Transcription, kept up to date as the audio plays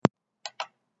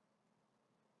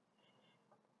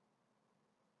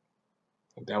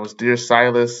That was Dear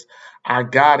Silas. I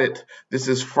got it. This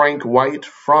is Frank White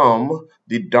from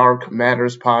the Dark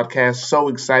Matters podcast. So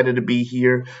excited to be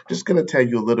here. Just gonna tell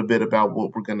you a little bit about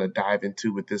what we're gonna dive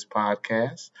into with this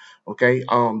podcast. Okay.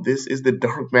 This is the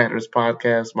Dark Matters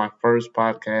podcast, my first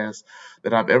podcast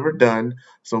that I've ever done.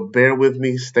 So bear with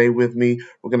me, stay with me.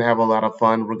 We're gonna have a lot of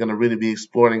fun. We're gonna really be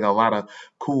exploring a lot of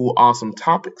cool, awesome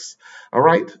topics. All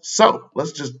right. So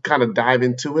let's just kind of dive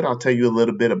into it. I'll tell you a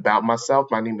little bit about myself.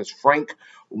 My name is Frank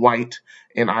White,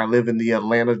 and I live in the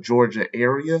Atlanta, Georgia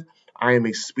area. I am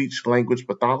a speech language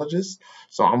pathologist.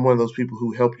 So I'm one of those people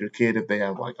who help your kid if they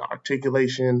have like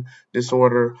articulation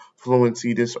disorder,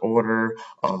 fluency disorder,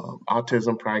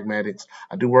 autism, pragmatics.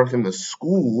 I do work in the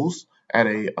schools at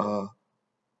a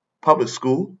public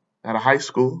school, at a high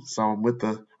school. So I'm with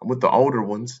the older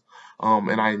ones,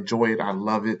 and I enjoy it. I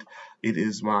love it. It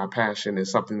is my passion. It's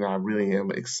something that I really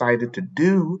am excited to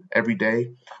do every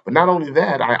day. But not only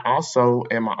that, I also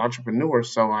am an entrepreneur.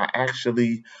 So I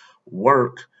actually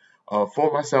work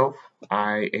for myself.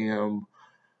 I am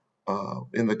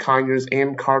in the Conyers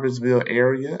and Cartersville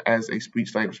area as a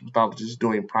speech language pathologist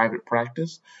doing private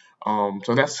practice.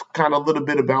 So that's kind of a little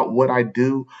bit about what I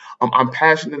do. I'm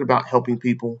passionate about helping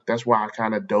people. That's why I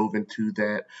kind of dove into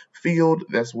that field.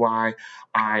 That's why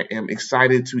I am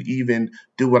excited to even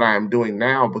do what I am doing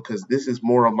now because this is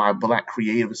more of my Black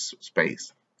creative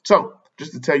space. So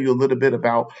just to tell you a little bit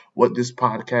about what this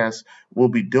podcast will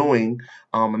be doing,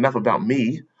 enough about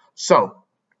me. So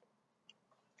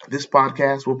this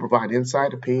podcast will provide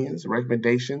insight, opinions,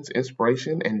 recommendations,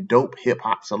 inspiration, and dope hip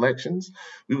hop selections.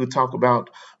 We will talk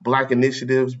about Black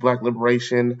initiatives, Black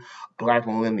liberation, Black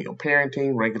millennial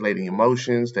parenting, regulating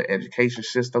emotions, the education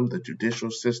system, the judicial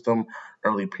system,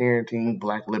 early parenting,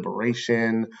 Black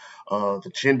liberation,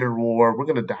 the gender war. We're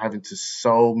going to dive into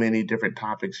so many different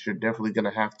topics. You're definitely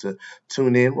going to have to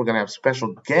tune in. We're going to have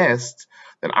special guests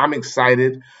that I'm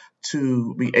excited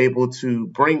to be able to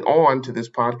bring on to this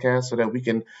podcast so that we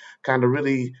can kind of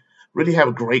really have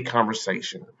a great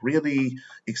conversation, really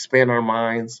expand our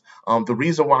minds. The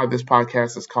reason why this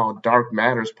podcast is called Dark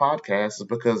Matters Podcast is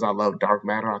because I love dark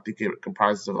matter. I think it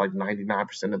comprises of like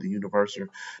 99% of the universe, or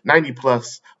 90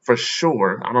 plus for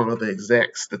sure. I don't know the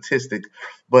exact statistic,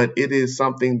 but it is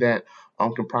something that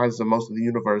comprises of most of the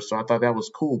universe. So I thought that was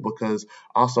cool because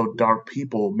also dark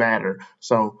people matter.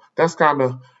 So that's kind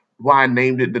of why I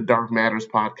named it the Dark Matters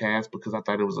Podcast, because I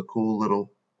thought it was a you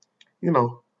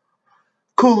know,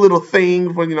 cool little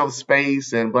thing for,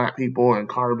 space and Black people and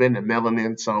carbon and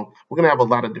melanin. So we're going to have a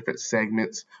lot of different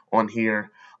segments on here.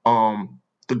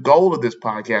 The goal of this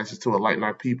podcast is to enlighten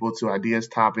our people to ideas,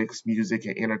 topics, music,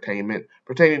 and entertainment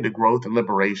pertaining to growth and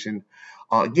liberation.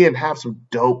 Again, have some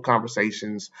dope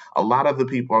conversations. A lot of the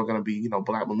people are going to be,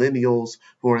 Black millennials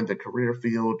who are in the career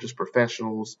field, just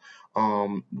professionals.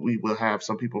 We will have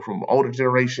some people from older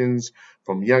generations,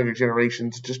 from younger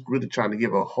generations, just really trying to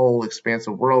give a whole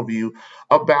expansive worldview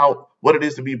about what it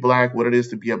is to be Black, what it is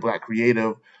to be a Black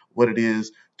creative, what it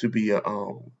is to be a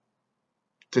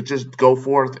to just go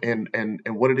forth and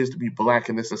what it is to be Black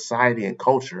in this society and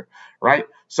culture, right?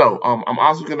 So I'm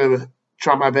also going to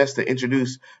try my best to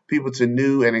introduce people to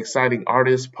new and exciting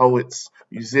artists, poets,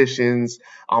 musicians.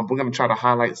 We're going to try to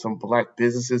highlight some Black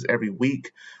businesses every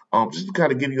week. Just to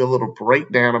kind of give you a little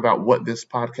breakdown about what this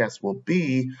podcast will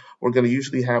be. We're going to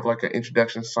usually have like an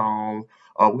introduction song.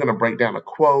 We're going to break down a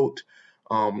quote.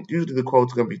 Usually the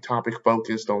quote's going to be topic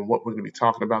focused on what we're going to be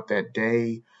talking about that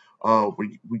day.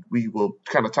 We will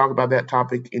kind of talk about that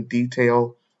topic in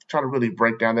detail, try to really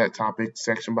break down that topic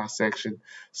section by section,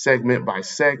 segment by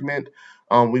segment.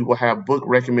 We will have book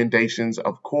recommendations,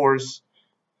 of course.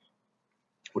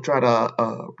 We'll try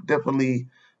to definitely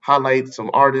highlight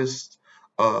some artists,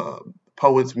 uh,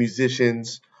 poets,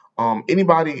 musicians,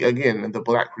 anybody, again, in the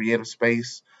Black creative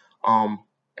space. And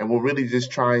we'll really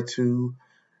just try to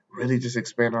really just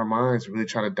expand our minds, really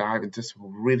try to dive into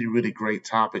some really, really great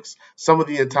topics. Some of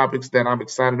the topics that I'm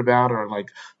excited about are like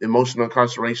the emotional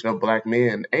incarceration of Black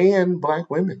men and Black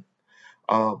women,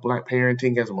 Black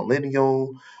parenting as a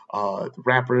millennial,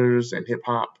 rappers and hip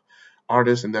hop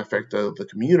artists and the effect of the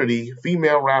community,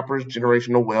 female rappers,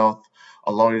 generational wealth,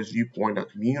 a lawyer's viewpoint of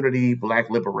community, Black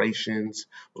liberations,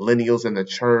 millennials in the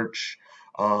church.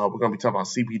 We're going to be talking about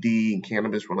CBD and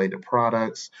cannabis related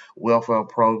products, welfare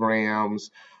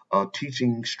programs,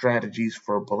 teaching strategies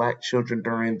for Black children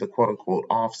during the quote unquote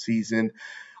off season,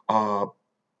 uh,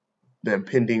 the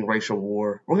impending racial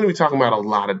war. We're going to be talking about a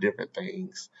lot of different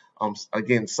things.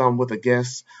 Again, some with a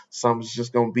guest, some's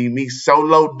just going to be me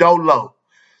solo dolo.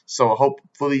 So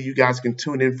hopefully you guys can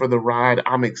tune in for the ride.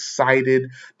 I'm excited.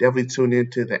 Definitely tune in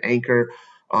to the Anchor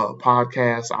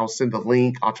podcast. I'll send the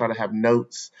link. I'll try to have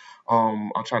notes.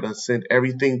 I'll try to send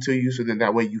everything to you so then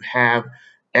that way you have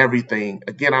everything.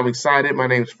 Again, I'm excited. My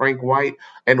name is Frank White,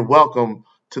 and welcome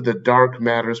to the Dark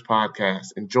Matters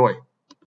podcast. Enjoy.